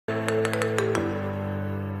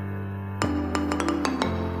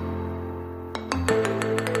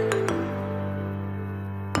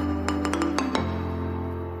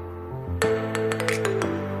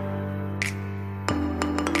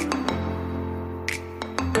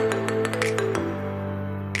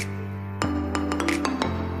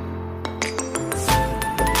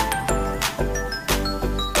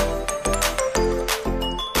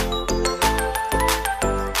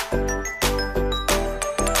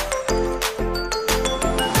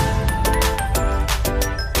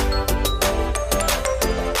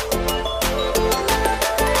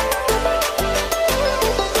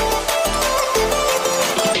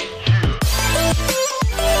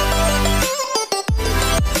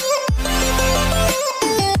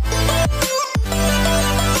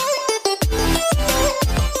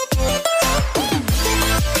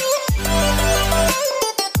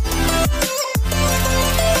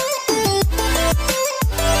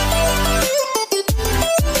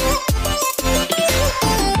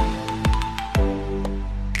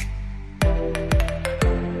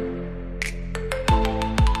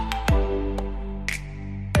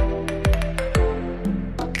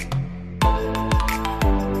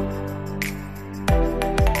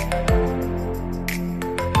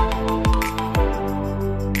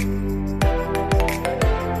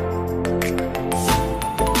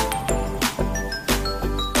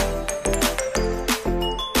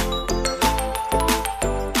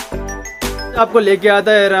आपको लेके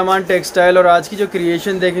आता है रहमान टेक्सटाइल और आज की जो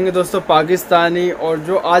क्रिएशन देखेंगे दोस्तों पाकिस्तानी और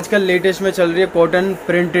जो आजकल लेटेस्ट में चल रही है कॉटन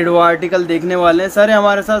प्रिंटेड वो आर्टिकल देखने वाले हैं। सर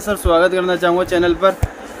हमारे साथ सर स्वागत करना चाहूँगा चैनल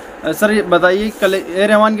पर। सर बताइए कल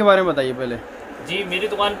A.REHMAN के बारे में बताइए पहले। जी मेरी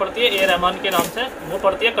दुकान पड़ती है A.REHMAन के नाम से, वो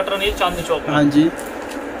पड़ती है KATRA NEEL चांदनी चौक में। हाँ जी।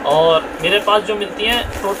 और मेरे पास जो मिलती हैं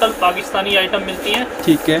टोटल पाकिस्तानी आइटम मिलती हैं।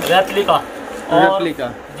 ठीक है। रेप्लिका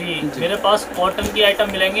जी मेरे पास कॉटन की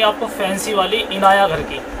आइटम मिलेंगी आपको, फैंसी वाली इनाया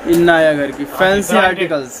घर की फैंसी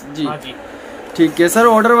आर्टिकल्स। जी हाँ जी ठीक है सर।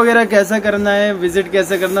 ऑर्डर वगैरह कैसे करना है, विजिट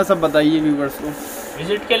कैसे करना, सब बताइए व्यूवर्स को।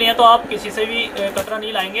 विजिट के लिए तो आप किसी से भी KATRA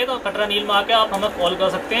NEEL आएंगे तो KATRA NEEL में आके आप हमें कॉल कर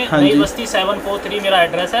सकते हैं। हाँ नई बस्ती 743 मेरा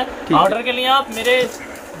एड्रेस है। ऑर्डर के लिए आप मेरे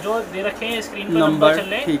जो दे रखे हैं स्क्रीन पर नंबर चल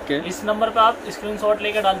रहे हैं, इस नंबर पे आप स्क्रीनशॉट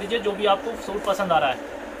लेकर डाल दीजिए जो भी आपको सूट पसंद आ रहा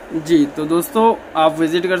है। जी तो दोस्तों आप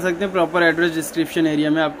विजिट कर सकते हैं, प्रॉपर एड्रेस डिस्क्रिप्शन एरिया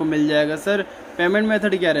में आपको मिल जाएगा। सर पेमेंट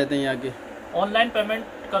मेथड क्या रहते हैं यहाँ के? ऑनलाइन पेमेंट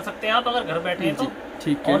कर सकते हैं आप अगर घर बैठे हैं तो।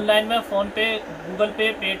 ठीक है। ऑनलाइन में फोन पे, गूगल पे,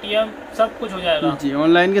 पेटीएम सब कुछ हो जाएगा। जी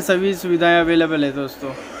ऑनलाइन के सभी सुविधाएं अवेलेबल है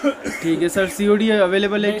दोस्तों। ठीक है सर। COD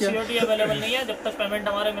अवेलेबल है क्या? COD अवेलेबल नहीं है, जब तक पेमेंट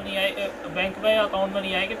हमारे में नहीं आए, बैंक में या अकाउंट में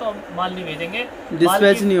नहीं आएगी तो हम माल नहीं भेजेंगे।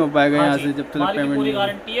 डिस्पैच नहीं हो पाएगा यहाँ से जब तक पेमेंट। पूरी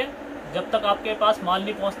गारंटी है, जब तक आपके पास माल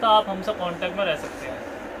नहीं पहुँचता आप हमसे कॉन्टेक्ट में रह सकते हैं।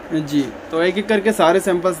 जी तो एक एक करके सारे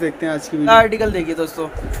सैंपल्स देखते हैं आज की वीडियो। आर्टिकल देखिए दोस्तों,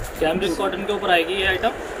 कैम्ब्रिक कॉटन के ऊपर आएगी ये आइटम।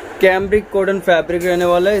 कैम्ब्रिक कॉटन फैब्रिक रहने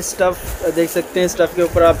वाला है। स्टफ देख सकते हैं, स्टफ के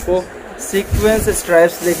ऊपर आपको सीक्वेंस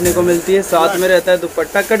स्ट्राइप्स देखने को मिलती है, साथ में रहता है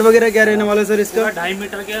दुपट्टा। कट वगैरह क्या रहने वाला है सर इसका? 2.5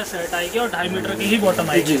 मीटर के सेट आएगी और 2.5 मीटर की ही बॉटम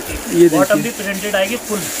आएगी। ये बॉटम भी प्रिंटेड आएगी,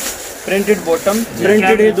 फुल प्रिंटेड बॉटम,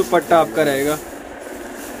 प्रिंटेड ही दुपट्टा आपका रहेगा।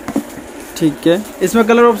 ठीक है। इसमें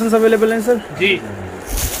कलर ऑप्शंस अवेलेबल हैं सर? जी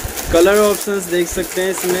कलर ऑप्शंस देख सकते हैं,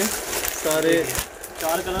 इसमें सारे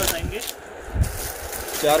 4 कलर आएंगे।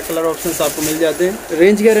 4 कलर ऑप्शंस आपको मिल जाते हैं।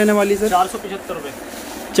 रेंज क्या रहने वाली सर? 475 रुपये।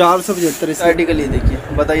 475। इस आर्टिकल ये देखिए,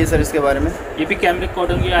 बताइए सर इसके बारे में। ये भी कैम्ब्रिक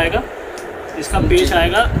कॉटन की आएगा, इसका पेच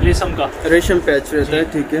आएगा रेशम का, रेशम पैच रहता है।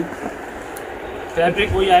 ठीक है।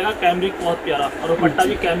 फैब्रिक वही आएगा कैम्ब्रिक, बहुत प्यारा। और दुपट्टा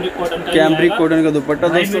भी कैम्ब्रिक कॉटन का, कैम्ब्रिक कॉटन का दुपट्टा।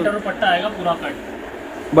 2.5 मीटर दुपट्टा आएगा पूरा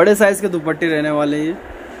कट, बड़े साइज के दुपट्टे रहने वाले हैं।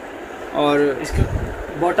 और इसके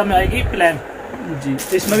बॉटम में आएगी प्लेन। जी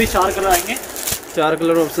इसमें भी 4 कलर आएंगे। 4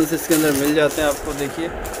 कलर ऑप्शन इसके अंदर मिल जाते हैं आपको। देखिए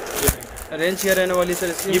रेंज क्या रहने वाली सर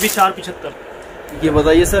इसकी? ये भी 475। ये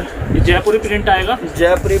बताइए सर। ये जयपुरी प्रिंट आएगा,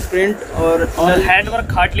 जयपुरी प्रिंट और हैंड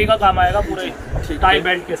वर्क खाटली का काम आएगा पूरे टाई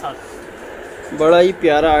बेल्ट के साथ। बड़ा ही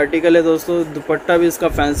प्यारा आर्टिकल है दोस्तों। दुपट्टा भी इसका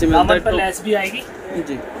फैंसी मिलता है। तो लेस भी आएगी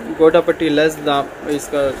जी, गोटा पट्टी लेस दाम।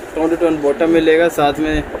 इसका टोन टू टोन बॉटम मिलेगा, साथ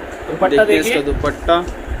में दुपट्टा देखिए इसका दुपट्टा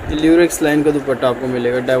ल्यूरेक्स लाइन का दुपट्टा आपको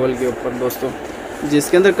मिलेगा डबल के ऊपर दोस्तों,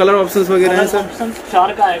 जिसके अंदर कलर ऑप्शंस वगैरह हैं सर। ऑप्शन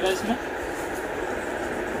 4 का आएगा इसमें।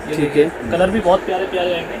 ठीक है। कलर भी बहुत प्यारे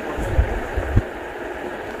प्यारे आएंगे।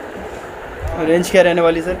 रेंज क्या रहने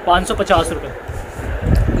वाली सर? 550 रुपये।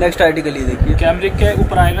 नेक्स्ट आर्टिकल ये देखिए, कैम्ब्रिक के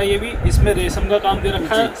ऊपर आएगा। ये भी इसमें रेशम का काम दे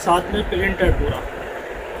रखा है, साथ में प्रिंटेड पूरा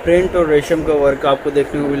प्रिंट और रेशम का वर्क आपको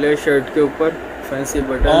देखने को मिलेगा। शर्ट के ऊपर फैंसी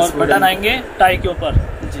बटन आएंगे टाई के ऊपर।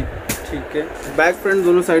 जी ठीक है। बैक फ्रंट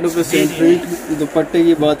दोनों साइडों पे सेम प्रिंट। दुपट्टे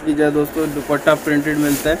की बात की जाए दोस्तों, दुपट्टा प्रिंटेड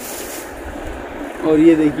मिलता है। और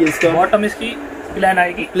ये देखिए इसका बॉटम, इसकी प्लेन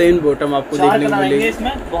आएगी, प्लेन बॉटम आपको देखने को मिलेगी।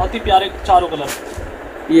 इसमें बहुत ही प्यारे चारों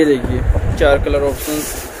कलर। ये देखिए 4 कलर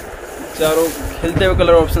ऑप्शंस, चारों खिलते हुए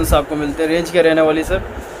कलर ऑप्शंस आपको मिलते हैं। रेंज क्या रहने वाली सर?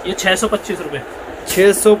 ये 625 रुपये।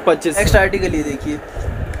 625। नेक्स्ट आर्टिकल ये देखिए,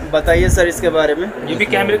 बताइए सर इसके बारे में। ये भी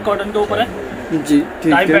कैम्ब्रिक कॉटन के ऊपर है जी। ठीक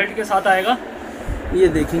है। टाई बेल्ट के साथ आएगा। ये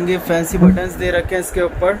देखेंगे फैंसी बटन्स दे रखे हैं इसके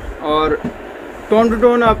ऊपर और टोन टू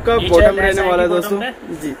टोन आपका बॉटम रहने वाला है दोस्तों।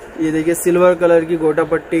 जी ये देखिए सिल्वर कलर की गोटा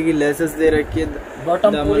पट्टी की लेसेस दे रखी है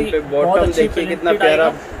बॉटम पे। बॉटम देखिए कितना प्यारा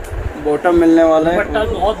बॉटम मिलने वाला है।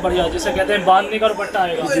 बहुत बढ़िया, जिसे कहते हैं बांधने का दुपट्टा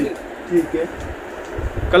आएगा। ठीक है।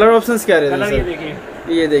 कलर ऑप्शंस क्या रहते हैं?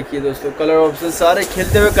 ये देखिए दोस्तों कलर ऑप्शन सारे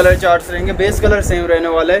खिलते हुए कलर चार्ट्स रहेंगे। बेस कलर सेम रहने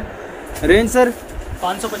वाला है। Range sir?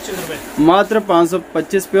 525 रुपये। मात्र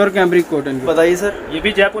 525। प्योर कैम्ब्रिक कॉटन की। बताइए सर। ये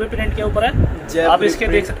भी जयपुरी प्रिंट के ऊपर है, आप इसके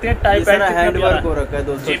देख सकते हैं टाई बेल्ट हैंड वर्क हो रखा है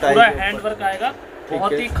दोस्तों। पूरा हैंड वर्क आएगा,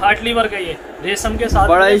 बहुत ही खाटली वर्क है। ये रेशम के साथ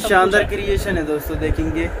बड़ा ही शानदार क्रिएशन है दोस्तों।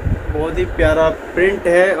 देखेंगे बहुत ही प्यारा प्रिंट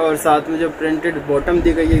है और साथ में जो प्रिंटेड बॉटम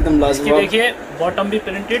दी गई है एकदम लाजवाब। देखिए बॉटम भी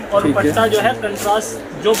प्रिंटेड और दुपट्टा जो है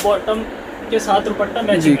कंट्रास्ट, जो बॉटम के साथ दुपट्टा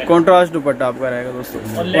मैचिंग है। कंट्रास्ट दुपट्टा आपका रहेगा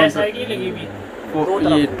दोस्तों। और लेस आएगी लगी भी।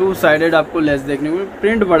 ये 2 साइडेड आपको लेस देखने को।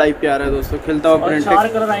 प्रिंट बड़ा ही प्यारा है दोस्तों, खिलता हुआ प्रिंट। 4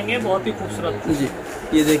 कलर आएंगे, बहुत ही खूबसूरत। जी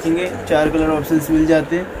ये देखेंगे 4 कलर ऑप्शंस मिल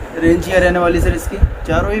जाते हैं। रेंज क्या रहने वाली सर इसकी?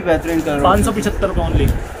 चारों ही बेहतरीन कलर। 575 रुपये ओनली।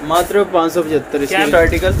 मात्र 575। इसके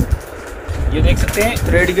आर्टिकल ये देख सकते हैं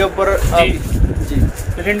थ्रेड के ऊपर। जी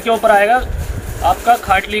प्रिंट के ऊपर आएगा आपका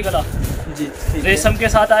खाटली गला। जी, रेशम के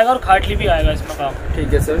साथ आएगा और खाटली भी आएगा इसमें काम।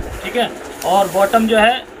 ठीक है सर। ठीक है, और बॉटम जो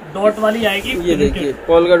है डॉट वाली आएगी। ये देखिए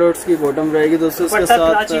पोल्का डॉट्स की बॉटम रहेगी दोस्तों। इसके साथ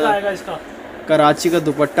कराची का आएगा, इसका कराची का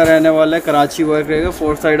दुपट्टा रहने वाला है, कराची वर्क रहेगा,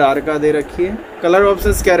 4 साइड आर का दे रखी है। कलर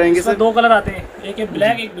ऑप्शंस क्या रहेंगे सर? 2 कलर आते हैं, एक है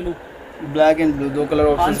ब्लैक एक blue. Black and blue 2 colour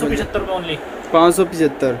option. 575 रुपए ओनली।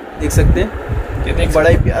 575 देख सकते हैं। ये बड़ा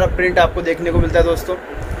ही प्यारा प्रिंट आपको देखने को मिलता है दोस्तों,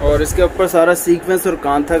 और इसके ऊपर सारा सीक्वेंस और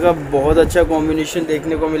कांथा का बहुत अच्छा कॉम्बिनेशन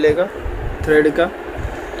देखने को मिलेगा। थ्रेड का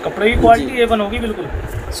कपड़े की क्वालिटी ये बनोगी बिल्कुल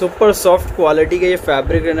सुपर सॉफ्ट क्वालिटी का ये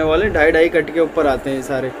फैब्रिक रहने वाले। 2.5 कट के ऊपर आते हैं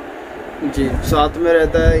सारे जी। साथ में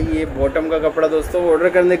रहता है ये बॉटम का कपड़ा दोस्तों। ऑर्डर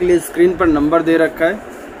करने के लिए स्क्रीन पर नंबर दे रखा है।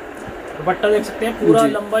 दुपट्टा देख सकते हैं, पूरा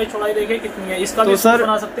लंबाई चौड़ाई देखिए कितनी है। इसका तो भी सर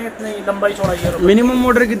बना सकते हैं, इतनी लंबाई चौड़ाई है। मिनिमम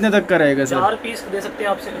ऑर्डर कितने तक का रहेगा सर? 4 पीस दे सकते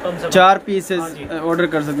हैं आपसे कम से कम। 4 पीस ऑर्डर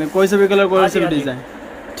कर सकते हैं, कोई से भी कलर कोई से भी डिजाइन।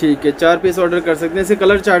 ठीक है, 4 पीस ऑर्डर कर सकते हैं। इसे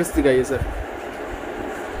कलर चार्ट्स दिखाइए सर।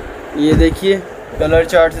 ये देखिए कलर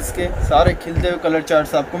चार्ट्स, इसके सारे खिलते हुए कलर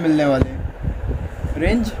चार्ट्स आपको मिलने वाले हैं।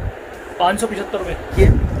 रेंज 575 रुपये।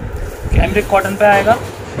 कैमरिक कॉटन पे आएगा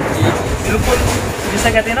बिल्कुल,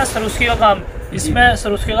 जिसे कहते हैं ना सरुस्की का काम। इसमें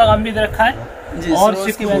सरुस्की का काम भी दे रखा है जी, और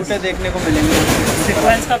इसकी बूटे देखने को मिलेंगे।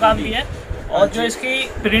 सीक्वेंस का काम भी है, और जो इसकी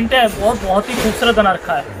प्रिंट है वो बहुत ही खूबसूरत बना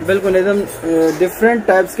रखा है। बिल्कुल एकदम डिफरेंट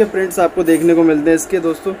टाइप्स के प्रिंट्स आपको देखने को मिलते हैं इसके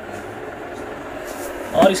दोस्तों।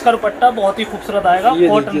 और इसका दुपट्टा बहुत ही खूबसूरत आएगा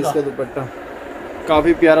कॉटन का। इसका दुपट्टा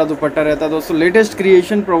काफी प्यारा दुपट्टा रहता है दोस्तों। लेटेस्ट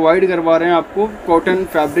क्रिएशन प्रोवाइड करवा रहे हैं आपको कॉटन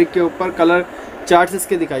फैब्रिक के ऊपर। कलर चार्ट्स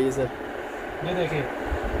इसके दिखाइए सर।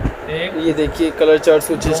 ये देखिए कलर चार्ट्स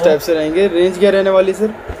कुछ इस टाइप से रहेंगे। रेंज क्या रहने वाली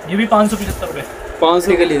सर? ये भी 575 रुपये।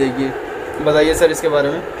 500 के लिए देखिए, बताइए सर इसके बारे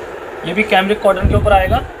में। ये भी कैमरिक कॉटन के ऊपर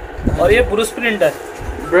आएगा, और ये ब्रश प्रिंट है।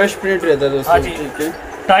 ब्रश प्रिंट रहता है दोस्तों। ठीक है,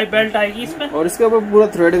 टाई बेल्ट आएगी इसमें, और इसके ऊपर पूरा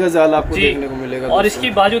थ्रेड का जाल आपको देखने को मिलेगा। और इसकी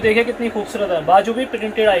बाजू देखिए कितनी खूबसूरत है, बाजू भी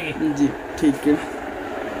प्रिंटेड आएगी जी। ठीक है,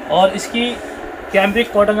 और इसकी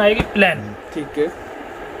कैमरिक कॉटन आएगी प्लेन। ठीक है,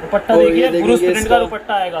 दुपट्टा देखिए ब्रश प्रिंट का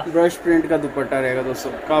दुपट्टा आएगा। ब्रश प्रिंट का दुपट्टा रहेगा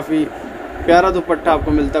दोस्तों। काफी प्यारा दुपट्टा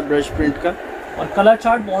आपको मिलता है ब्रश प्रिंट का, और कलर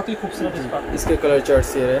चार्ट बहुत ही खूबसूरत इसका। इसके कलर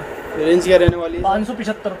चार्ट ये रहे। रेंज क्या रहने वाली है?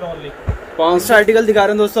 575 रुपये ओनली। 500 आर्टिकल दिखा रहे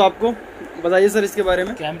हैं दोस्तों आपको, बताइए सर इसके बारे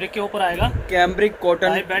में। कैमरिक के ऊपर आएगा, कैमरिक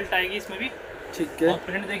कॉटन बेल्ट आएगी इसमें भी। ठीक है, और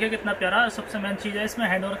प्रिंट देखिए कितना प्यारा। सबसे मेन चीज है इसमें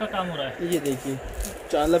हैंडवर्क का काम हो रहा है। ये देखिए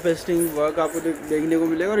चांदला पेस्टिंग वर्क आपको देखने को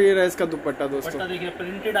मिलेगा। और ये रहा इसका दुपट्टा दोस्तों। दुपट्टा देखिए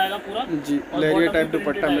प्रिंटेड आएगा पूरा जी, लेरिया टाइप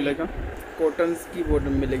दुपट्टा मिलेगा। कॉटन की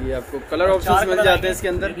बॉटम मिलेगी आपको। कलर ऑप्शंस मिल जाते हैं इसके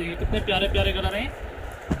अंदर। कितने प्यारे प्यारे कलर हैं,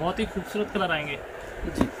 बहुत ही खूबसूरत कलर आएंगे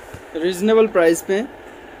जी। रीजनेबल प्राइस पे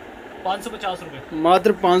 550 रुपये,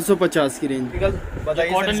 मात्र 550 की रेंज।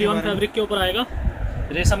 बताइए कॉटन लियोन फैब्रिक के ऊपर आएगा,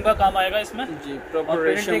 रेशम का काम आएगा इसमें जी। प्रॉपर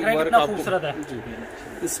रेशम वर्क आपको खूबसूरत है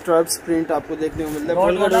जी। स्ट्राइप्स प्रिंट आपको देखने को मिलता है।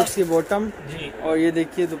 पोल्का डॉट्स की बॉटम जी, और ये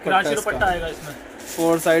देखिए दुपट्टा आएगा इसमें।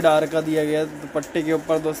 4 साइड आर का दिया गया दुपट्टे के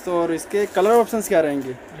ऊपर दोस्तों। और इसके कलर ऑप्शंस क्या रहेंगे?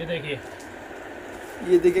 ये देखिए,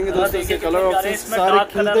 ये देखेंगे दोस्तों इसके कलर ऑप्शंस सारे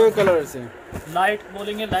खिलते हुए कलर्स हैं। लाइट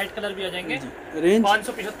बोलेंगे, लाइट कलर भी आ जाएंगे। रेंज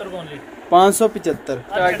 575 रुपये ओनली। 575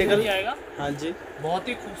 आर्टिकल आएगा। हाँ जी, बहुत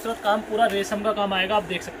ही खूबसूरत काम, पूरा रेशम का काम आएगा। आप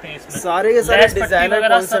देख सकते हैं इसमें सारे के सारे डिजाइनर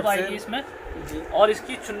कॉन्सेप्ट आएगी इसमें जी। और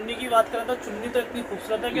इसकी चुन्नी की बात करें तो चुन्नी तो इतनी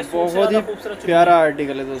खूबसूरत है कि बहुत ही खूबसूरत प्यारा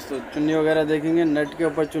आर्टिकल है दोस्तों। चुन्नी वगैरह देखेंगे, नेट के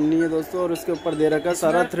ऊपर चुन्नी है दोस्तों, और उसके ऊपर दे रखा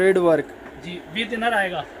सारा thread work ji. With inner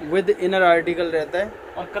आएगा, विद इनर आर्टिकल रहता है।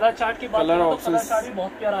 और कलर चार्ट की बात करें तो कलर चार्ट भी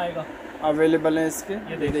बहुत प्यारा आएगा, अवेलेबल है इसके।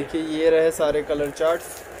 ये देखिए ये रहे सारे कलर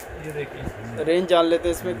चार्ट्स। ये देखिए रेंज जान लेते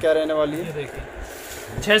हैं इसमें क्या रहने वाली है। ये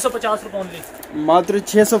देखिए 650 रुपये ओनली, मात्र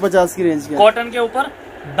 650 की रेंज की। कॉटन के ऊपर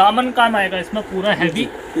दामन काम आएगा इसमें पूरा हैवी।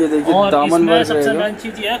 ये देखिए और दामन वर्क सबसे मेन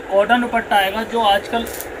चीज ये है कॉटन दुपट्टा आएगा, जो आजकल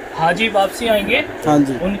हाजी वापसी आएंगे हाँ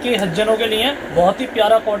जी, उनके हज्जनों के लिए बहुत ही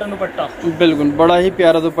प्यारा कॉटन दुपट्टा। बिल्कुल बड़ा ही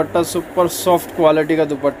प्यारा दुपट्टा, सुपर सॉफ्ट क्वालिटी का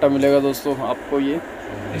दुपट्टा मिलेगा दोस्तों आपको। ये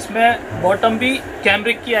इसमें बॉटम भी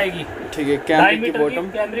कैमरिक की आएगी। ठीक है, कैमरिक की बॉटम,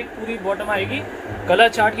 कैमरिक पूरी बॉटम आएगी। कलर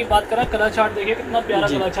चार्ट की बात करें, कलर चार्ट देखिए कितना प्यारा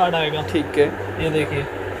कलर चार्ट आएगा। ठीक है, ये देखिए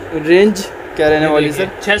रेंज क्या रहने वाली सर?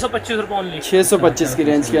 625 रुपये ओनली। 625 की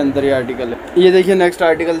रेंज के अंदर ये आर्टिकल है। ये देखिए नेक्स्ट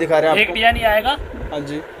आर्टिकल दिखा रहे हैं आपको। एक डिजाइन ही आएगा हाँ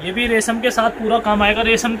जी, ये भी रेशम के साथ पूरा काम आएगा।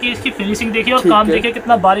 रेशम की इसकी फिनिशिंग देखिए, और काम देखिए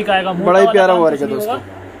कितना बारीक आएगा, बड़ा ही प्यारा वर्क है दोस्तों।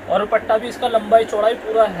 और दुपट्टा भी इसका लंबाई चौड़ाई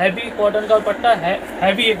पूरा हैवी कॉटन का दुपट्टा है,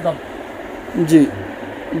 हैवी एकदम जी।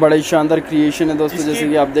 बड़ा ही शानदार क्रिएशन है दोस्तों, जैसे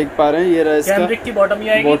कि आप देख पा रहे हैं। ये रहा इसका कैमरिक की बॉटम ही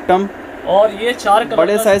आएगी, बॉटम, और ये 4 कलर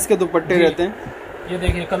बड़े साइज के दुपट्टे रहते हैं। ये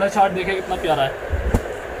देखिए कलर चार्ट देखिए कितना प्यारा है।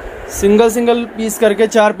 सिंगल पीस करके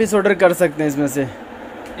 4 पीस ऑर्डर कर सकते हैं इसमें से।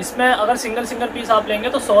 इसमें अगर सिंगल पीस आप लेंगे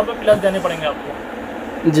तो 100 रुपये प्लस देने पड़ेंगे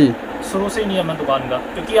आपको जी। शुरू से नियम है दुकान का,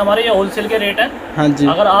 क्योंकि हमारे ये होलसेल के रेट है। हाँ जी।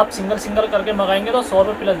 अगर आप सिंगल करके मंगाएंगे तो 100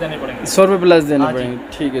 रुपये प्लस देने पड़ेंगे। 100 रुपये प्लस देने पड़ेंगे,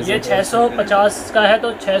 ठीक है। ये 650 का है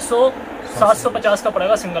तो 750 का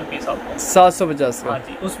पड़ेगा सिंगल पीस आपको। 750 का। हाँ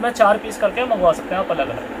जी, उसमें 4 पीस करके मंगवा सकते हैं आप अलग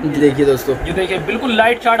अलग। देखिए दोस्तों, ये देखिए बिल्कुल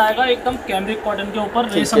लाइट चार्ट आएगा, एकदम कैमरिक कॉटन के ऊपर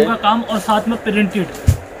रेशम का काम और साथ में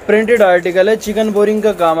प्रिंटेड आर्टिकल है। चिकन बोरिंग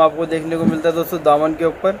का काम आपको देखने को मिलता है दोस्तों दामन के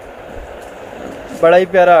ऊपर। बड़ा ही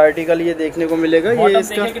प्यारा आर्टिकल ये देखने को मिलेगा। ये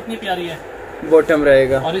इसका कितनी प्यारी है बॉटम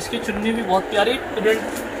रहेगा और इसकी चुन्नी भी बहुत प्यारी,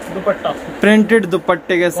 प्रिंटेड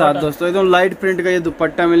दुपट्टे के साथ दोस्तों, एकदम लाइट प्रिंट का ये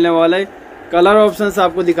दुपट्टा मिलने वाला है। कलर ऑप्शंस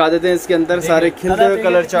आपको दिखा देते हैं इसके अंदर, सारे खिलते हुए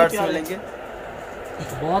कलर चार्ट्स मिलेंगे,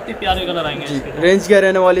 बहुत ही प्यारे कलर आएंगे। रेंज क्या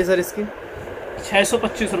रहने वाली सर इसकी?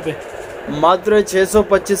 625 रुपए, मात्र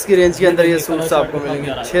 625 की रेंज के अंदर ये सूट्स आपको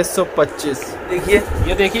मिलेंगे। 625। देखिए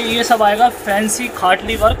ये देखिए, ये सब आएगा फैंसी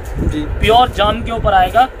खाटली वर्क जी, प्योर जाम के ऊपर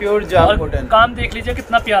आएगा, प्योर जाम कॉटन। काम देख लीजिए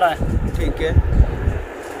कितना प्यारा है, ठीक है।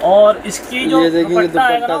 और इसकी जो दुपट्टा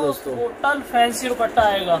आएगा ना दोस्तों, टोटल फैंसी दुपट्टा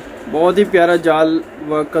आएगा, बहुत ही प्यारा जाल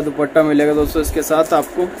वर्क का दुपट्टा मिलेगा दोस्तों इसके साथ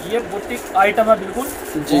आपको। ये बुटीक आइटम है बिल्कुल,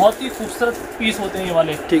 बहुत ही खूबसूरत पीस होते हैं ये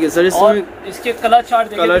वाले, ठीक है सर। इसमें इसके कलर चार्ट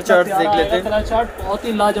देख लेते हैं। कलर चार्ट बहुत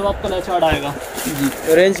ही लाजवाब कलर चार्ट आएगा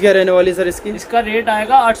जी। रेंज क्या रहने वाली सर इसकी? इसका रेट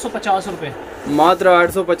आएगा 850 रुपए, मात्र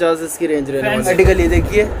 850 इसकी रेंज रहने वाली। आर्टिकल ये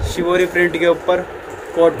देखिए, शिवोरी प्रिंट के ऊपर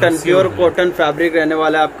कॉटन, प्योर कॉटन फैब्रिक रहने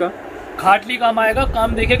वाला है आपका। खाटली काम आएगा,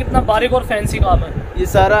 काम देखिए कितना बारीक और फैंसी काम है। ये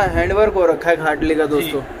सारा हैंडवर्क हो रखा है खाटली का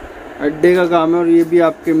दोस्तों, अड्डे का काम है। और ये भी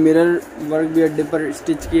आपके मिरर वर्क भी अड्डे पर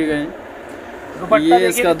स्टिच किए गए हैं। ये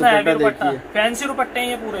इसका दुपट्टा देखिए, फैंसी दुपट्टे हैं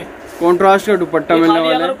ये पूरे, कॉन्ट्रास्ट का दुपट्टा मिलने वाला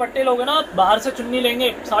है। अगर दुपट्टे लोगे ना, बाहर से चुन्नी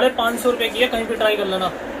लेंगे 550 रुपए की है, कहीं पे ट्राई कर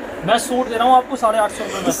लेना। मैं सूट दे रहा हूँ आपको 850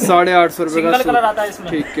 रुपए में, 850 रुपए का कलर आता है इसमें,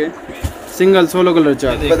 ठीक है। Single 16 colour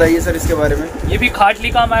chart. बताइए सर इसके बारे में। ये भी खाटली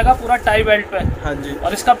काम आएगा पूरा टाई बेल्ट पे। हाँ जी।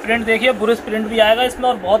 और इसका प्रिंट देखिए, बुरश प्रिंट भी आएगा इसमें,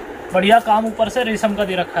 और बहुत बढ़िया काम ऊपर से रेशम का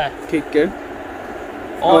दे रखा है, ठीक है।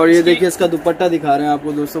 और ये देखिए इसका दुपट्टा दिखा रहे हैं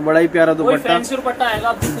आपको दोस्तों, बड़ा ही प्यारा दुपट्टा, फैंसी दुपट्टा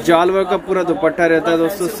आएगा, जाल वर्क का पूरा दुपट्टा रहता है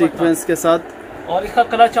दोस्तों, सीक्वेंस के साथ। और इसका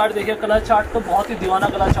कलर चार्ट देखिए, कलर चार्ट तो बहुत ही दीवाना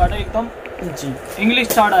कलर चार्ट है एकदम जी, इंग्लिश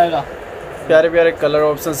चार्ट आएगा। प्यारे प्यारे कलर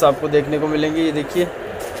ऑप्शंस आपको देखने को मिलेंगे। ये देखिए,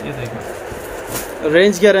 ये देखिए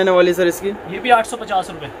रेंज क्या रहने वाली सर इसकी? ये भी 850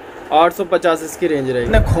 रुपए, 850 इसकी रेंज रहेगी।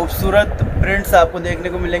 इतने खूबसूरत प्रिंट्स आपको देखने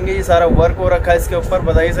को मिलेंगे, ये सारा वर्क हो रखा है इसके ऊपर।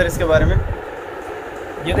 बताइए सर इसके बारे में।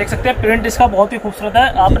 ये देख सकते हैं, प्रिंट इसका बहुत ही खूबसूरत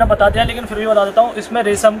है, आपने बता दिया लेकिन फिर भी बता देता हूँ। इसमें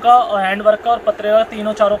रेशम का और हैंड वर्क का और पत्रे का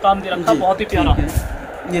तीनों चारों काम दे रखा, बहुत ही प्यारा।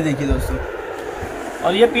 ये देखिए दोस्तों,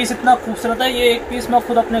 और ये पीस इतना खूबसूरत है, ये एक पीस मैं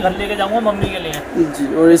खुद अपने घर लेके जाऊंगा मम्मी के लिए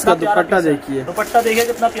जी। और इसका दुपट्टा देखिए, दुपट्टा देखिए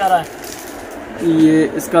कितना प्यारा है। ये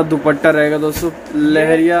इसका दुपट्टा रहेगा दोस्तों,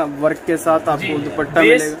 लहरिया वर्क के साथ आपको दुपट्टा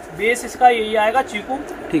मिलेगा। बेस इसका यही आएगा चीकू,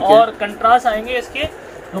 ठीक है। और कंट्रास्ट आएंगे इसके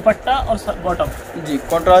दुपट्टा और बॉटम जी,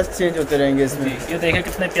 कंट्रास्ट चेंज होते रहेंगे इसमें। ये देखिए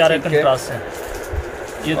कितने प्यारे कंट्रास्ट है।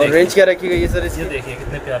 ये और रेंज क्या रखी गई है सर इसकी? ये देखिए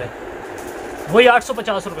कितने प्यारे, वही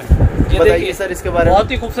 850 रुपए। ये देखिए सर इसके बारे में,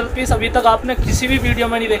 बहुत ही खूबसूरत पीस, अभी तक आपने किसी भी वीडियो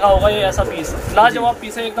में नहीं देखा होगा ये ऐसा पीस, लाजवाब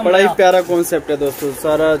पीस है एकदम। बड़ा ही प्यारा कॉन्सेप्ट है दोस्तों,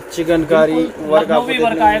 सारा चिकनकारी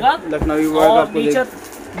वर्क आएगा, लखनवी वर्क आपको नीचे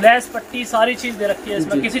लेस पट्टी सारी चीज दे रखी है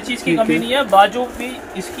इसमें, किसी चीज की कमी नहीं है। बाजू भी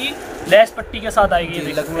इसकी लेस पट्टी के साथ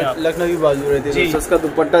आएगी, लखनवी बाजू रहती है। इसका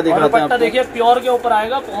दुपट्टा दिखाते हैं आपको। दुपट्टा देखिए प्योर के ऊपर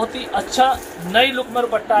आएगा, बहुत ही अच्छा नई लुक में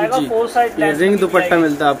दुपट्टा आएगा, 4 साइड रिंग दुपट्टा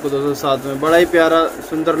मिलता है आपको दोस्तों साथ में। बड़ा ही प्यारा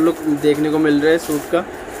सुंदर लुक देखने को मिल रहा है सूट का।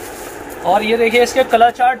 और ये देखिए इसके कलर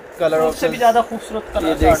चार्ट, कलर से भी ज्यादा खूबसूरत कलर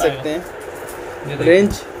ये देख सकते हैं।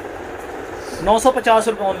 रेंज 950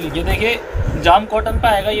 रुपए ओनली। ये देखिए जाम कॉटन पे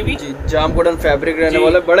आएगा, ये भी जी, जाम कॉटन फैब्रिक रहने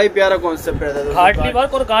वाला, बड़ा ही प्यारा कॉन्सेप्ट रहता है। खाटली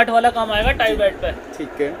वर्क और गांठ वाला काम आएगा टाई बेल्ट पे,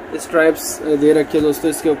 ठीक है। स्ट्राइप्स दे रखे है दोस्तों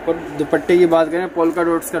इसके ऊपर। दुपट्टे की बात करें, पोल्का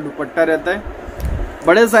डॉट्स का दुपट्टा रहता है,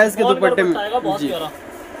 बड़े साइज के दुपट्टे में जी।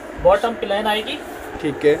 बॉटम प्लेन आएगी,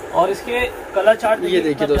 ठीक है। और इसके कलर चार्ट ये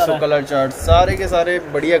देखिए दोस्तों, कलर चार्ट सारे के सारे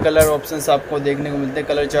बढ़िया कलर ऑप्शंस आपको देखने को मिलते हैं।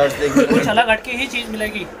 कलर चार्ट देखने को कुछ अलग हटके ही चीज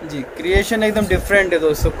मिलेगी जी, क्रिएशन एकदम डिफरेंट है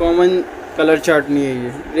दोस्तों, कॉमन कलर चार्ट नहीं है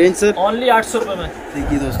ये। रेंज सर ओनली 800 रुपए में।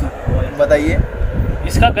 देखिए दोस्तों, बताइए।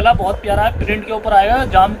 इसका गला बहुत प्यारा है, प्रिंट के ऊपर आएगा,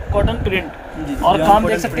 जाम कॉटन प्रिंट जी, और काम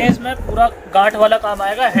देख सकते हैं इसमें पूरा गांठ वाला काम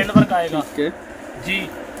आएगा, हैंडवर्क आएगा, ठीक है जी।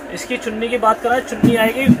 इसकी चुन्नी की बात करें, चुन्नी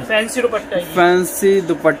आएगी फैंसी दुपट्टा, फैंसी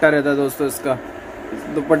दुपट्टा रहता है दोस्तों इसका।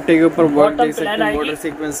 दुपट्टे के ऊपर वर्क देख सकते हैं, बॉर्डर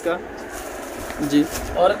सीक्वेंस का जी।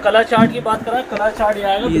 और कलर चार्ट की बात करें, कलर चार्ट ये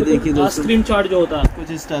आएगा, ये देखिए दोस्तों, स्क्रीन चार्ट जो होता है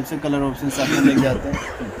कुछ इस टाइप से कलर ऑप्शन आपको मिल जाते हैं।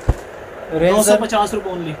 950 रुपए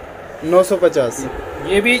ओनली। 950।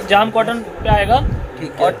 ये भी जाम कॉटन पे आएगा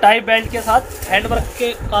और टाई बेल्ट के साथ हैंडवर्क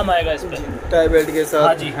के काम आएगा इस पे। टाई बेल्ट के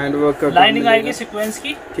साथ हैंडवर्क का लाइनिंग आएगी सीक्वेंस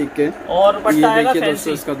की। ठीक है। और दुपट्टा आएगा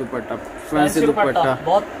फैंसी। इसका दुपट्टा फैंसी दुपट्टा,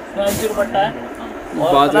 बहुत फैंसी दुपट्टा है।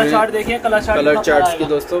 और बात कलर चार्ट देखिए, कलर चार्ट की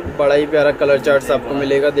दोस्तों बड़ा ही प्यारा कलर चार्ट आपको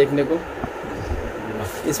मिलेगा देखने को।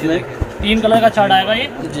 इसमें 3 कलर का चार्ट आएगा ये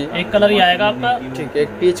जी। एक कलर ही आएगा आपका। ठीक है। एक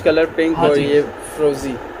पीच कलर, पिंक और ये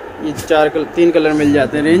फ्रोजी, ये 3 कलर मिल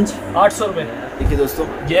जाते हैं। रेंज 800 रुपए। देखिए दोस्तों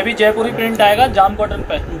ये भी जयपुरी प्रिंट आएगा जाम कॉटन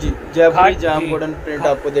पे जी। जयपुरी जाम कॉटन प्रिंट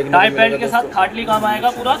आपको देखने को मिलेगा। टाई बेल्ट के साथ खाटली काम आएगा,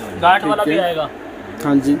 पूरा गांठ वाला भी आएगा।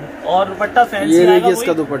 हाँ जी। और दुपट्टा फैंसी। ये देखिए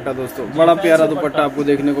इसका दुपट्टा दोस्तों, बड़ा प्यारा दुपट्टा आपको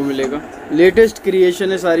देखने को मिलेगा। लेटेस्ट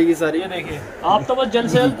क्रिएशन है सारी की सारी। ये देखिए, आप तो बस जल्द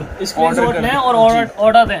से जल्द स्क्रीनशॉट लें और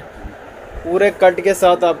ऑर्डर दें। पूरे कट के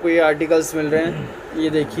साथ आपको ये आर्टिकल्स मिल रहे हैं। ये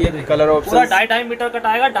देखिए कलर ऑप्शन पूरा 2.5 मीटर कट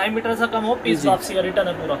आएगा, 2.5 मीटर से कम हो पीस वापसी का रिटर्न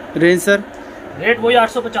है पूरा। Range sir? रेट वही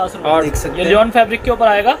 850 रुपए। ये लियोन फैब्रिक के ऊपर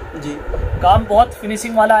आएगा जी। काम बहुत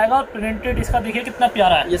फिनिशिंग वाला आएगा और प्रिंटेड इसका देखिए कितना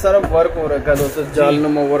प्यारा है। ये सारा वर्क हो रखा है दोस्तों,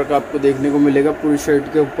 जालनुमा वर्क आपको देखने को मिलेगा पूरी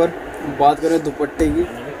शर्ट के ऊपर। बात करें दुपट्टे की,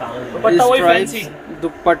 दुपट्टा वही फैंसी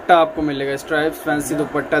दुपट्टा आपको मिलेगा। स्ट्राइप्स फैंसी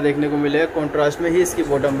दुपट्टा देखने को मिलेगा। कॉन्ट्रास्ट में ही इसकी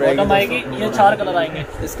बॉटम रहेगी। ये 4 कलर आएंगे।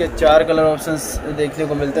 इसके 4 कलर ऑप्शंस देखने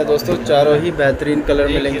को मिलते हैं दोस्तों, चारों ही बेहतरीन कलर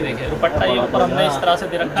मिलेंगे। दुपट्टा ये ऊपर हमने इस तरह से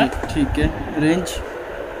दे रखा है। ठीक है। रेंज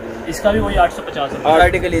इसका भी वही 850 रुपए।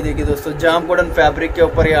 आर्टिकल ये देखिए दोस्तों, जाम कॉटन फैब्रिक के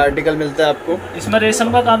ऊपर ये आर्टिकल मिलता है आपको। इसमें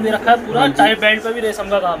रेशम का काम दे रखा है पूरा, टाई बेल्ट पे भी रेशम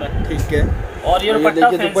का काम है। ठीक है। और ये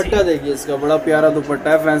दुपट्टा देखिए इसका, बड़ा प्यारा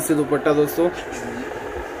दुपट्टा है, फैंसी दुपट्टा दोस्तों।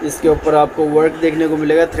 इसके ऊपर आपको वर्क देखने को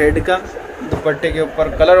मिलेगा थ्रेड का। दुपट्टे के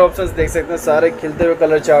ऊपर कलर ऑप्शंस देख सकते हैं, सारे खिलते हुए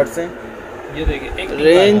कलर चार्ट्स हैं। ये देखिए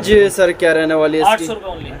रेंज सर क्या रहने वाली है? 800 रुपए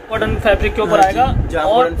ओनली। कॉटन फैब्रिक के ऊपर आएगा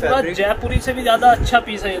और पूरा जयपुरी से भी ज्यादा अच्छा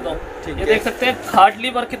पीस है ये तो। ये देख सकते हैं खाटली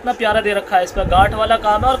वर्क कितना प्यारा दे रखा है, इसका गांठ वाला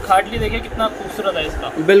काम है और खाटली देखिए कितना खूबसूरत है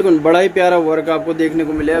इसका। बिल्कुल बड़ा ही प्यारा वर्क आपको देखने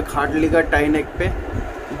को मिलेगा खाटली का टाई नेक पे।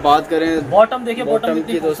 बात करें बॉटम देखिए, बॉटम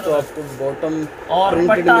की दोस्तों आपको बॉटम और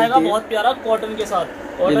दुपट्टा आएगा बहुत प्यारा कॉटन के साथ।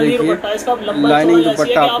 कॉटन ही दुपट्टा इसका, लंबा लाइनिंग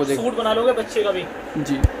दुपट्टा आपको सूट बना लोगे बच्चे का भी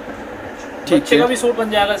जी। बच्चे का भी सूट बन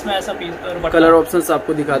जाएगा इसमें ऐसा पीस। कलर ऑप्शंस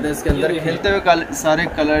आपको दिखाते हैं इसके अंदर, खिलते हुए सारे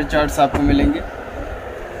कलर चार्ट्स आपको मिलेंगे।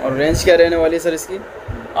 और रेंज क्या रहने वाली है सर इसकी?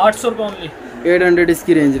 800 रुपए ओनली। 800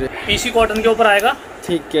 इसकी रेंज रहे। पीसी कॉटन के ऊपर आएगा।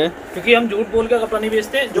 ठीक है। क्योंकि हम झूठ बोल के कपड़ा नहीं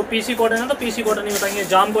बेचते, जो पीसी कॉटन है तो पीसी कॉटन ही बताएंगे,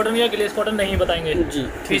 जाम कॉटन या ग्लेस कॉटन नहीं बताएंगे जी।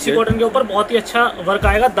 पीसी कॉटन के ऊपर बहुत ही अच्छा वर्क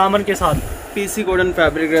आएगा दामन के साथ। पीसी कॉटन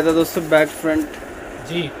फैब्रिक रहता है दोस्तों, बैक फ्रंट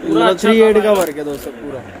जी पूरा 3/8 का वर्क है दोस्तों,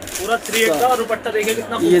 पूरा 3/8 का। और दुपट्टा देखिए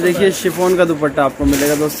कितना, ये देखिए शिफॉन का दुपट्टा आपको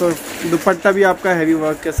मिलेगा दोस्तों। दुपट्टा भी आपका हैवी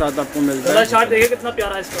वर्क के साथ आपको मिलता है। कलर चार्ट देखिए कितना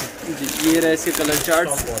प्यारा है इसका जी। ये रहे इसके कलर चार्ट।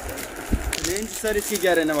 रेंज सर इसकी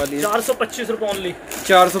क्या रहने वाली है? 425 रुपए ओनली।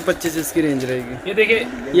 425 इसकी रेंज रहेगी।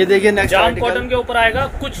 ये देखिए नेक्स्ट जाम कॉटन के ऊपर आएगा,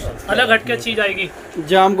 कुछ अलग हटके चीज आएगी।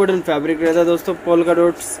 जाम कॉटन फैब्रिक रहता है दोस्तों, पोल्का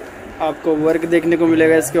डॉट्स आपको वर्क देखने को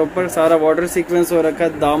मिलेगा इसके ऊपर। सारा वाटर सीक्वेंस हो रखा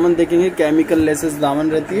है। दामन देखेंगे केमिकल लेसेस दामन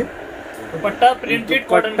रहती है। दुपट्टा प्रिंटेड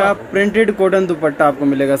कॉटन का, प्रिंटेड कॉटन दुपट्टा आपको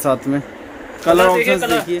मिलेगा साथ में। कलर ऑप्शंस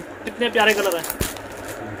देखिए कितने प्यारे कलर है,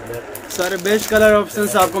 सारे बेस्ट कलर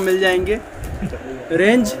ऑप्शंस आपको मिल जाएंगे।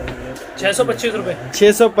 रेंज 625 रुपए।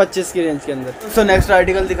 625 की रेंज के अंदर। तो नेक्स्ट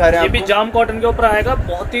आर्टिकल दिखा रहे हैं ये भी जाम कॉटन के ऊपर आएगा,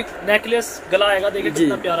 बहुत ही नेकलेस गला आएगा, देखिए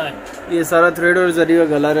कितना प्यारा है। ये सारा थ्रेड और जरी का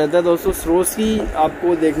गला रहता है दोस्तों। सरोस की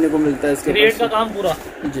आपको देखने को मिलता है इसके थ्रेड का काम पूरा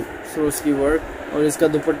जी, सरोस की वर्क। और इसका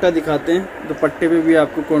दुपट्टा दिखाते हैं, दुपट्टे पे भी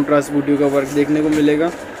आपको कॉन्ट्रास्ट बूटी का वर्क देखने को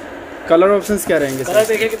मिलेगा। कलर ऑप्शंस क्या रहेंगे? कलर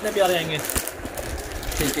देखिए कितने प्यारे आएंगे।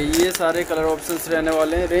 ठीक है, ये सारे कलर ऑप्शंस रहने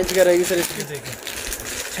वाले हैं। रेंज क्या रहेगी सर इसकी? देखिए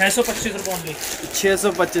 625 रुपए ओनली।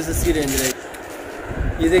 625 इसकी रेंज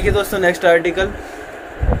रहेगी। ये देखिए दोस्तों नेक्स्ट आर्टिकल,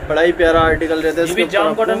 बड़ा ही प्यारा आर्टिकल रहता है। ये भी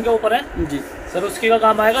जाम कॉटन के ऊपर है जी सर। उसकी का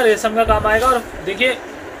काम आएगा, रेशम का काम आएगा। और देखिए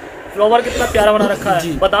फ्लावर कितना प्यारा बना रखा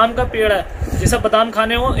है। बादाम का पेड़ है, जैसे बादाम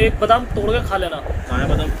खाने हो एक बादाम तोड़ के खा लेना।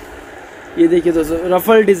 बादाम ये देखिए दोस्तों,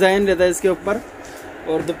 रफल डिजाइन रहता है इसके ऊपर।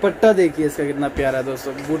 और दुपट्टा देखिए इसका कितना प्यारा है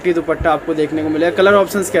दोस्तों, बूटी दुपट्टा आपको देखने को मिलेगा। कलर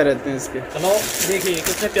ऑप्शंस क्या रहते हैं इसके? कलर देखिए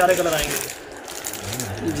कितने प्यारे कलर आएंगे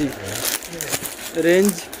जी।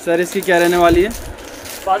 रेंज सर इसकी क्या रहने वाली है?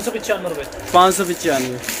 595 रुपए।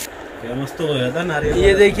 595। मस्त हो गया था नारियल।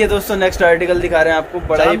 ये देखिए दोस्तों नेक्स्ट आर्टिकल दिखा रहे हैं आपको,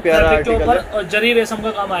 बड़ा ही प्यारा आर्टिकल है। और जरी रेशम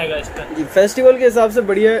का काम आएगा इसका जी। फेस्टिवल के हिसाब से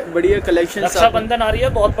बढ़िया बढ़िया कलेक्शन। रक्षाबंधन आ रही है,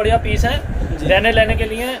 बहुत बढ़िया पीस है, लेने के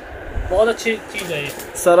लिए बहुत अच्छी चीज है ये।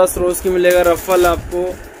 सारा सरोस की मिलेगा। रफल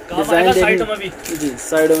आपको डिजाइन साइड में भी जी,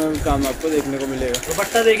 साइडों में भी काम आपको देखने को मिलेगा।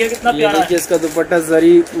 दुपट्टा देखिए कितना प्यारा है। इसका दुपट्टा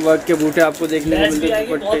जरी वर्क के बूटे आपको देखने को मिलते हैं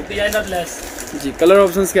दुपट्टे जी। कलर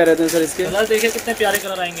ऑप्शंस क्या रहते हैं सर इसके? कलर देखिए कितने प्यारे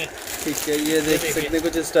कलर आएंगे। ठीक है, ये देख सकते हैं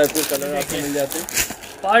कुछ इस टाइप के कलर आपको मिल जाते हैं।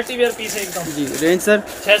 पार्टी वेयर पीस है एकदम जी। रेंज सर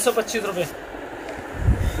 625 रुपये।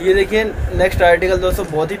 ये देखिए नेक्स्ट आर्टिकल दोस्तों,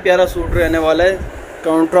 बहुत ही प्यारा सूट रहने वाला है।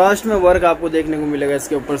 कंट्रास्ट में वर्क आपको देखने को मिलेगा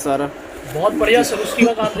इसके ऊपर सारा, बहुत बढ़िया सरुस्की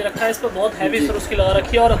का काम दे रखा है इस पर, बहुत हैवी सरुस्की लगा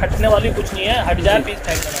रखी है और हटने वाली कुछ नहीं है, हट जाए पीस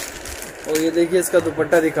फेंक देना। और ये देखिए इसका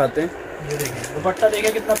दुपट्टा दिखाते हैं। ये देखिए दुपट्टा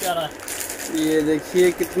देखिए कितना प्यारा है, ये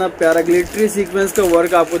देखिए कितना प्यारा ग्लिटरी सीक्वेंस का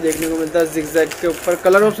वर्क आपको देखने को मिलता है जिगजैग के ऊपर।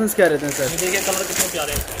 कलर ऑप्शंस क्या रहते हैं सर? ये देखिए कलर कितने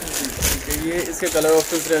प्यारे हैं। ये इसके कलर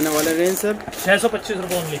ऑप्शंस रहने वाले। रेंज सर 625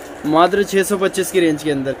 रुपये ओनली, मात्र 625 की रेंज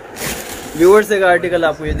के अंदर। व्यूअर्स एक आर्टिकल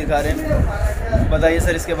आपको ये दिखा रहे हैं, बताइए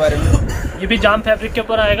सर इसके बारे में। ये भी जाम फैब्रिक के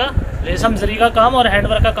ऊपर आएगा, रेशम जरी का काम और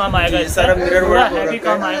हैंडवर्क का काम आएगा, सारा मिरर पूरा हैवी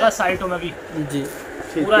काम आएगा, साइडों में भी जी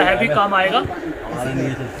पूरा हैवी काम आएगा।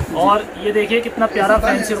 और ये देखिए कितना प्यारा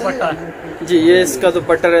फैंसी दुपट्टा है जी। ये इसका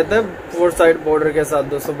दुपट्टा रहता है 4 साइड बॉर्डर के साथ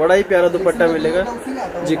दोस्तों, बड़ा ही प्यारा दुपट्टा मिलेगा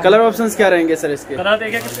जी। कलर ऑप्शंस क्या रहेंगे सर इसके? कलर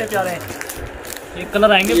देखिए कितने प्यारे हैं, ये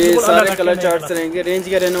कलर आएंगे, ये सारे कलर चार्ट्स रहेंगे। रेंज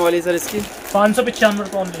क्या रहने वाली सर इसकी? 595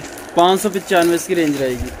 रुपये ओनली, 595 इसकी रेंज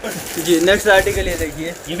रहेगी जी। नेक्स्ट आर्टिकल ये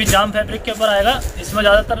देखिए, ये भी जाम फैब्रिक के ऊपर आएगा, इसमें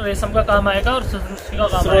ज्यादातर रेशम का काम आएगा और सरोस्की का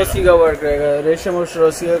काम आएगा। सरोस्की का वर्क रहेगा, रेशम और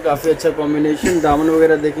सरोस्की का काफी अच्छा कॉम्बिनेशन। दामन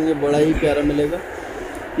वगैरह देखेंगे बड़ा ही प्यारा मिलेगा।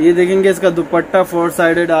 ये देखेंगे इसका दुपट्टा 4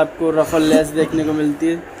 साइडेड आपको रफल लेस देखने को मिलती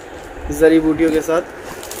है जरी बूटियों के साथ।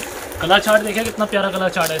 कलर चार्ट देखिए कितना प्यारा कलर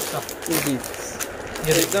चार्ट है इसका जी,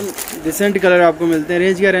 ये एकदम डिसेंट कलर आपको मिलते हैं।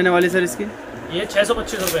 रेंज क्या रहने वाली सर इसकी? ये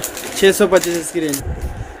 625 रुपये, 625 इसकी रेंज।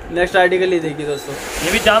 नेक्स्ट आर्टिकल ये देखिए दोस्तों,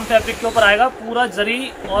 ये भी जाम फैब्रिक के ऊपर आएगा, पूरा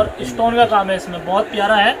जरी और स्टोन का काम है इसमें, बहुत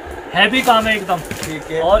प्यारा है, हैवी काम है एकदम।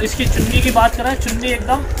 ठीक है। और इसकी चुन्नी की बात करें, चुन्नी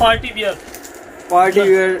एकदम पार्टी वियर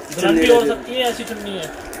चुन्नी हो सकती है, ऐसी चुन्नी है।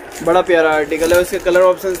 बड़ा प्यारा आर्टिकल है। उसके कलर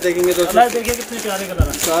ऑप्शंस देखेंगे दोस्तों, कलर देखिए कितने प्यारे कलर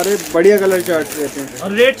है, सारे बढ़िया कलर चार्ट्स रहते हैं।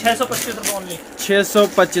 और रेट 625 रुपये ओनली,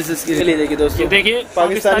 625 इसकी। चलिए देखिए दोस्तों, देखिए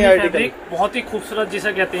पाकिस्तानी फैब्रिक बहुत ही खूबसूरत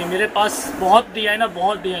जिसे कहते हैं, मेरे पास बहुत डिजाइन है,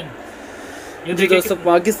 बहुत डिजाइन। ये देखिए दोस्तों,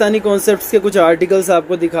 पाकिस्तानी कॉन्सेप्ट्स के कुछ आर्टिकल्स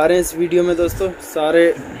आपको दिखा रहे हैं इस वीडियो में दोस्तों।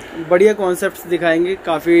 सारे बढ़िया कॉन्सेप्ट्स दिखाएंगे,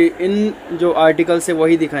 काफ़ी इन जो आर्टिकल्स है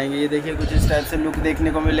वही दिखाएंगे। ये देखिए कुछ इस टाइप से लुक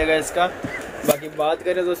देखने को मिलेगा इसका। बाकी बात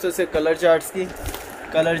करें दोस्तों इसके कलर चार्ट्स की,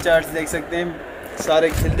 कलर चार्ट्स देख सकते हैं, सारे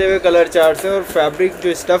खिलते हुए कलर चार्ट्स हैं। और फैब्रिक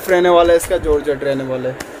जो स्टफ़ रहने वाला है इसका जॉर्जेट रहने वाला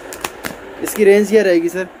है। इसकी रेंज क्या रहेगी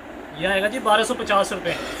सर? ये आएगा जी 1250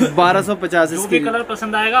 रुपये, 1250। जो भी कलर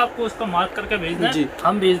पसंद आएगा आपको उसको मार्क करके भेजना है जी,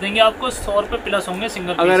 हम भेज देंगे आपको। 100 रुपये प्लस होंगे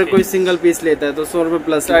सिंगल, अगर कोई सिंगल पीस लेता है तो 100 रुपये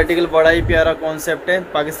प्लस। आर्टिकल बड़ा ही प्यारा कॉन्सेप्ट है,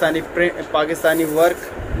 पाकिस्तानी वर्क।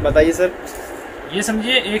 बताइए सर। ये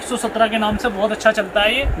समझिए 117 के नाम से बहुत अच्छा चलता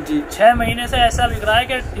है ये जी। 6 महीने से ऐसा बिक रहा है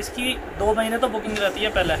कि इसकी 2 महीने तो बुकिंग रहती है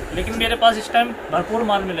पहले, लेकिन मेरे पास इस टाइम भरपूर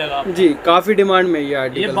माल मिलेगा जी, काफी डिमांड में ये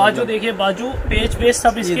आर्टिकल। ये बाजू देखिए, बाजू पेज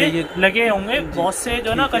सब इसके लगे होंगे। बहुत से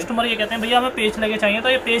जो ना कस्टमर ये कहते हैं भैया हमें पेज लगे चाहिए, तो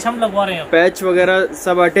ये पेज हम लगवा रहे हैं, पैच वगैरह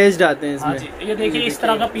सब अटैच्ड आते हैं इसमें। जी, ये देखिए इस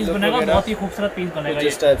तरह का पीस बनेगा, बहुत ही खूबसूरत पीस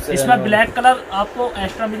बनेगा। इसमें ब्लैक कलर आपको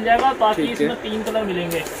एक्स्ट्रा मिल जाएगा, बाकी इसमें 3 कलर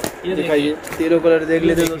मिलेंगे। ये दिखाइए, तीनों कलर देख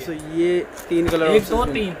लेते हैं दोस्तों। ये 3 कलर, 1 2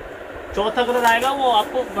 3, चौथा कलर आएगा वो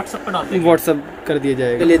आपको व्हाट्सएप पर डालते हैं, व्हाट्सएप कर दिया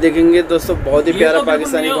जाएगा। चलिए देखेंगे दोस्तों, बहुत ही प्यारा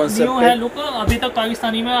पाकिस्तानी कॉन्सेप्ट है लुक। अभी तक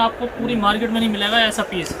पाकिस्तानी में आपको पूरी मार्केट में नहीं मिलेगा ऐसा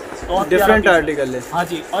पीस, डिफरेंट आर्टिकल है। हाँ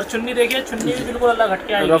जी, और चुन्नी देखिए, चुन्नी भी बिल्कुल अलग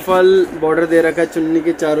हटके आएगी। रफल बॉर्डर दे रखा है चुन्नी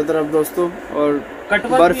के चारों तरफ दोस्तों, और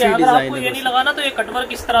कटवर्क भी अगर आपको ये नहीं लगाना तो ये कटवर्क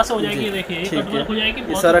किस तरह से हो जाएगी। ये देखिए कटवर्क हो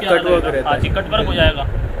जाएगी, सारा कटवर्क रहता है। हाँ जी, कटवर्क हो जाएगा,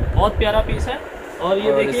 बहुत प्यारा पीस है। और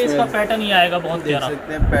ये देखिए इसका पैटर्न ही आएगा बहुत प्यारा,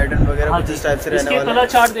 पैटर्न वगैरह कुछ इस टाइप से रहने वाला है। कलर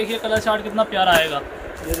चार्ट देखिए, कलर चार्ट कितना प्यारा आएगा।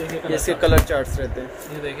 ये देखिए इसके कलर चार्ट्स रहते हैं।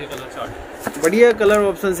 ये देखिए कलर चार्ट, बढ़िया कलर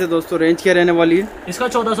ऑप्शन है दोस्तों। रेंज क्या रहने वाली है इसका?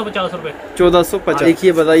 1450 रुपये, 1450।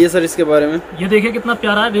 देखिए बताइए सर इसके बारे में। ये देखिए कितना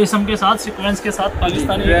प्यारा है, रेशम के साथ सीक्वेंस के साथ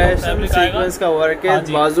पाकिस्तानी सीक्वेंस का वर्क है।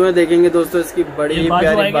 बाजू में देखेंगे दोस्तों इसकी बड़ी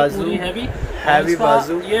प्यारी बाजू, हैवी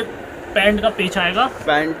बाजू। ये पैंट का पेच आएगा,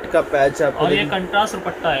 पैंट का पैच आपको, और ये कंट्रास्ट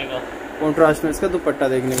दुपट्टा आएगा, कंट्रास्ट में इसका दुपट्टा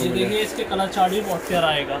देखने को मिलेगा। देखिए इसके कलर चार्ट भी बहुत प्यारा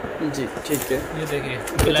आएगा जी। ठीक है, ये देखिए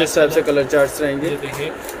कुछ इस टाइप से कलर चार्ट्स रहेंगे। ये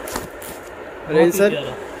देखिए रेंज सर,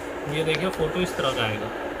 ये देखिए फोटो इस तरह का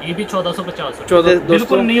आएगा। ये भी 1450,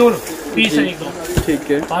 बिल्कुल न्यू पीस है एकदम।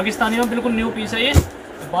 ठीक है, पाकिस्तानी में बिल्कुल न्यू पीस है ये।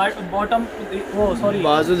 बॉटम वो सॉरी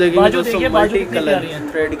बाजू देखेंगे दोस्तों, मल्टी कलर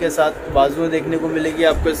थ्रेड के साथ बाजू देखने को मिलेगी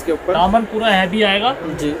आपको इसके ऊपर। दामन पूरा हैवी आएगा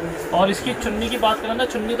जी। और इसकी चुन्नी की बात करें ना,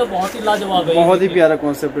 चुन्नी तो बहुत ही लाजवाब है, बहुत ही प्यारा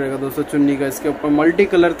कॉन्सेप्ट रहेगा दोस्तों चुन्नी का। इसके ऊपर मल्टी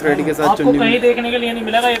कलर थ्रेड के साथ चुन्नी कहीं देखने के लिए नहीं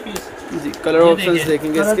मिलेगा ये पीस जी। कलर ऑप्शंस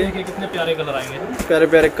देखेंगे इसके, कितने प्यारे कलर आएंगे, प्यारे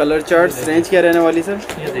प्यारे कलर चार्ट्स। रेंज क्या रहने वाली सर?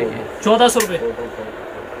 ये देखिए 1400 रुपये,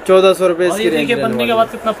 1400 रुपये इसकी रेंज। देखिए बनने के बाद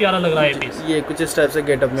कितना प्यारा लग रहा है पीस। ये कुछ इस टाइप से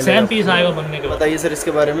गेटअप में सेम पीस आएगा बनने के बाद। बताइए सर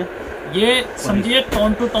इसके बारे में। ये समझिए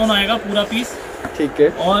टोन टू टोन आएगा पूरा पीस, ठीक है।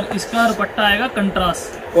 और इसका दुपट्टा आएगा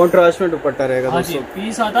कंट्रास्ट में दुपट्टा रहेगा दोस्तों।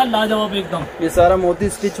 पीस आता लाजवाब एकदम। ये सारा मोती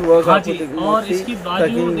स्टिच वर्क आपको। और इसकी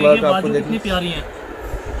बाजू देखिए, बाजू कितनी प्यारी है।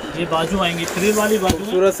 ये बाजू आएंगी फ्रिल वाली बाजू।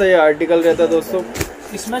 खूबसूरत सा ये आर्टिकल रहता है दोस्तों।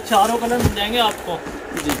 इसमें चारों कलर मिल जाएंगे आपको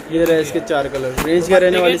जी। ये रहे इसके 4 कलर। रेंज क्या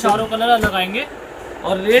रहने वाली? चारों कलर अलग आएंगे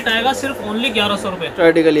और रेट आएगा सिर्फ ओनली 1100 रुपए।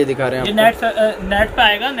 आर्टिकल ये दिखा रहे हैं ये नेट पे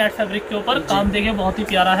आएगा, नेट फैब्रिक के ऊपर। काम देखिए बहुत ही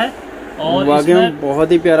प्यारा है और वाकई में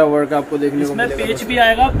बहुत ही प्यारा वर्क आपको देखने को मिलेगा। इसमें पेच भी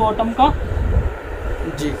आएगा बॉटम का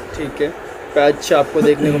जी। ठीक है, पैच आपको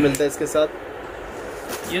देखने को मिलता है इसके साथ।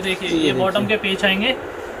 ये देखिए, ये बॉटम के पेच आएंगे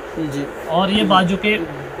जी। और ये बाजू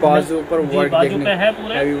पर वर्क बाजू पे है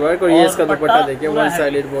पूरा हैवी वर्क। और ये इसका दुपट्टा देखिए, वन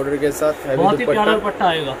साइडेड बॉर्डर के साथ हैवी बहुत ही प्यारा दुपट्टा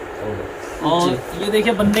आएगा। और ये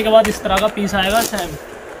देखिए बनने के बाद इस तरह का पीस आएगा सेम।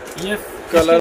 ये कलर